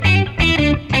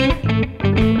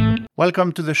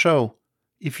Welcome to the show.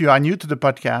 If you are new to the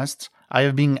podcast, I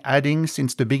have been adding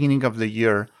since the beginning of the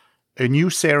year a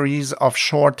new series of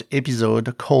short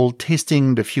episodes called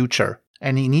Tasting the Future.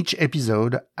 And in each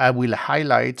episode, I will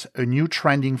highlight a new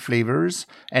trending flavors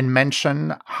and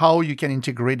mention how you can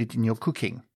integrate it in your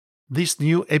cooking. These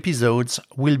new episodes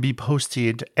will be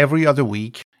posted every other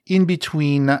week in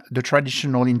between the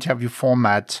traditional interview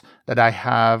format that I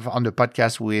have on the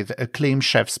podcast with acclaimed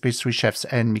chefs, pastry chefs,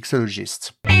 and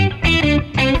mixologists.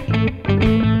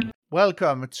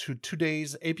 Welcome to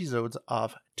today's episode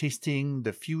of Tasting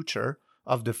the Future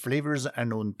of the Flavors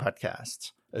Unknown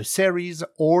podcast, a series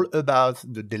all about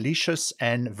the delicious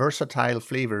and versatile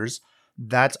flavors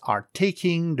that are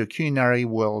taking the culinary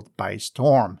world by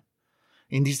storm.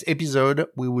 In this episode,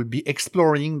 we will be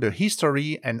exploring the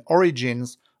history and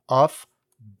origins of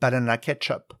banana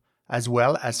ketchup, as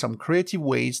well as some creative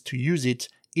ways to use it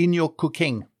in your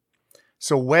cooking.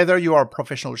 So whether you are a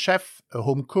professional chef, a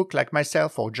home cook like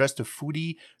myself, or just a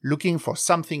foodie looking for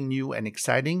something new and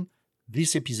exciting,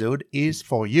 this episode is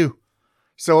for you.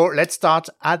 So let's start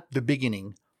at the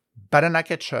beginning. Banana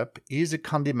ketchup is a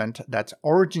condiment that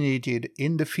originated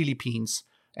in the Philippines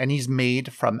and is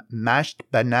made from mashed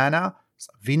banana,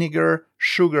 vinegar,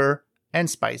 sugar,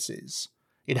 and spices.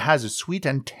 It has a sweet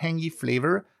and tangy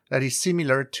flavor that is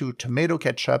similar to tomato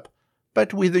ketchup,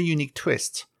 but with a unique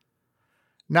twist.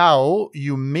 Now,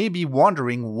 you may be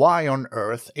wondering why on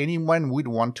earth anyone would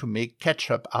want to make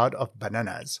ketchup out of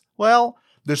bananas. Well,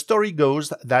 the story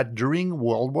goes that during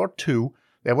World War II,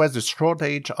 there was a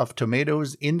shortage of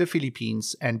tomatoes in the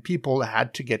Philippines and people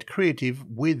had to get creative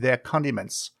with their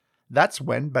condiments. That's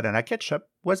when banana ketchup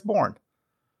was born.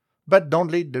 But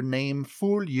don't let the name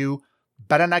fool you.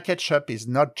 Banana ketchup is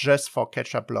not just for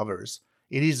ketchup lovers.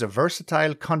 It is a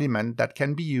versatile condiment that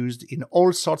can be used in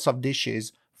all sorts of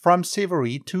dishes, from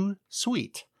savory to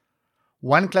sweet.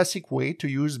 One classic way to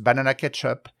use banana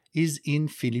ketchup is in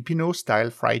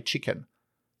Filipino-style fried chicken.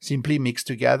 Simply mix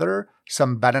together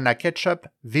some banana ketchup,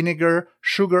 vinegar,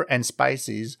 sugar, and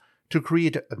spices to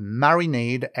create a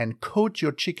marinade and coat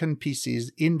your chicken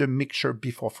pieces in the mixture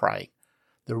before frying.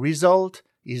 The result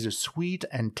is a sweet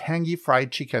and tangy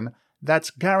fried chicken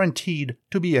that's guaranteed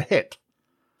to be a hit.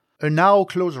 A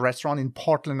now-closed restaurant in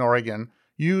Portland, Oregon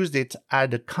used it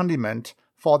as a condiment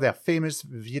for their famous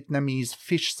Vietnamese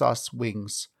fish sauce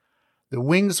wings. The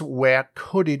wings were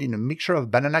coated in a mixture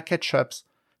of banana ketchup,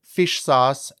 fish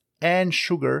sauce, and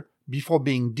sugar before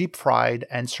being deep-fried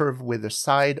and served with a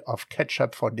side of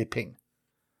ketchup for dipping.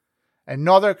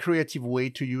 Another creative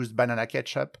way to use banana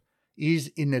ketchup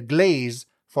is in a glaze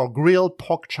for grilled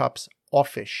pork chops or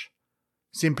fish.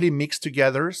 Simply mix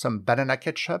together some banana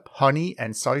ketchup, honey,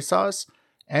 and soy sauce,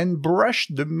 and brush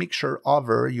the mixture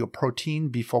over your protein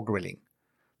before grilling.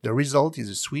 The result is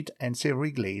a sweet and savory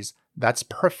glaze that's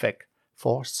perfect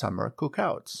for summer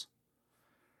cookouts.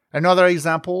 Another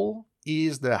example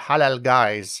is the Halal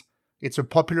Guys. It's a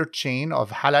popular chain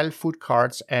of halal food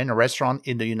carts and restaurants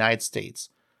in the United States.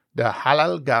 The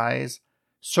Halal Guys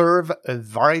serve a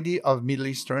variety of Middle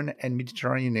Eastern and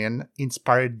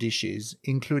Mediterranean-inspired dishes,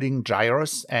 including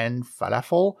gyros and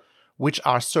falafel, which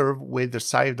are served with a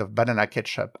side of banana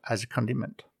ketchup as a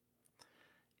condiment.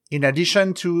 In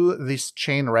addition to these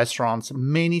chain restaurants,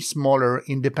 many smaller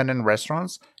independent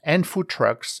restaurants and food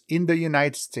trucks in the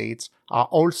United States are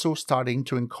also starting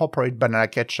to incorporate banana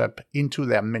ketchup into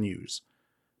their menus.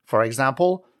 For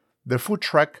example, the food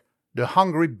truck The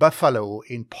Hangry Buffalo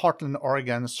in Portland,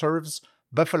 Oregon serves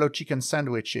buffalo chicken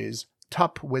sandwiches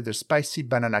topped with a spicy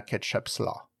banana ketchup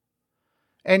slaw.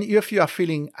 And if you are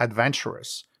feeling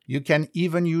adventurous, you can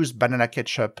even use banana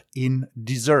ketchup in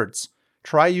desserts.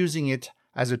 Try using it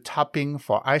as a topping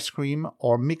for ice cream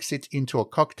or mix it into a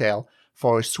cocktail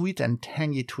for a sweet and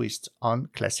tangy twist on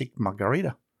classic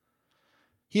margarita.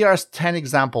 Here are 10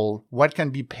 examples what can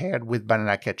be paired with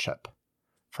banana ketchup: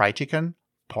 fried chicken,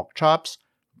 pork chops,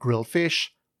 grilled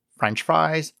fish, French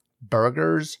fries,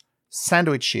 burgers,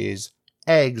 sandwiches,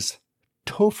 eggs,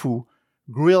 tofu,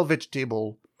 grilled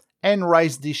vegetable, and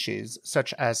rice dishes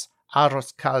such as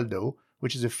arroz caldo,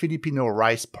 which is a Filipino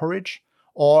rice porridge,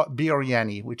 or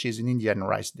biryani, which is an Indian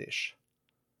rice dish.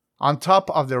 On top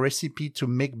of the recipe to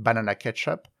make banana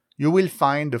ketchup, you will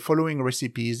find the following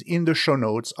recipes in the show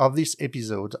notes of this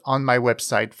episode on my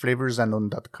website,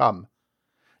 flavorsunknown.com.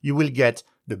 You will get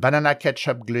the banana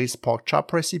ketchup glazed pork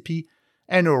chop recipe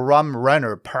and a rum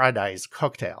runner paradise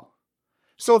cocktail.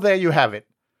 So there you have it,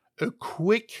 a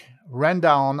quick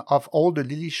rundown of all the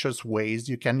delicious ways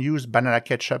you can use banana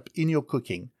ketchup in your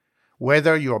cooking.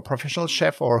 Whether you're a professional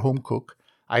chef or a home cook,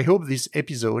 I hope this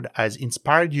episode has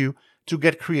inspired you to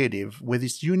get creative with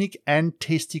this unique and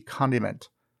tasty condiment.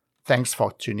 Thanks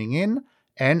for tuning in,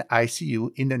 and I see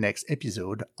you in the next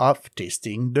episode of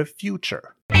Tasting the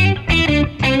Future.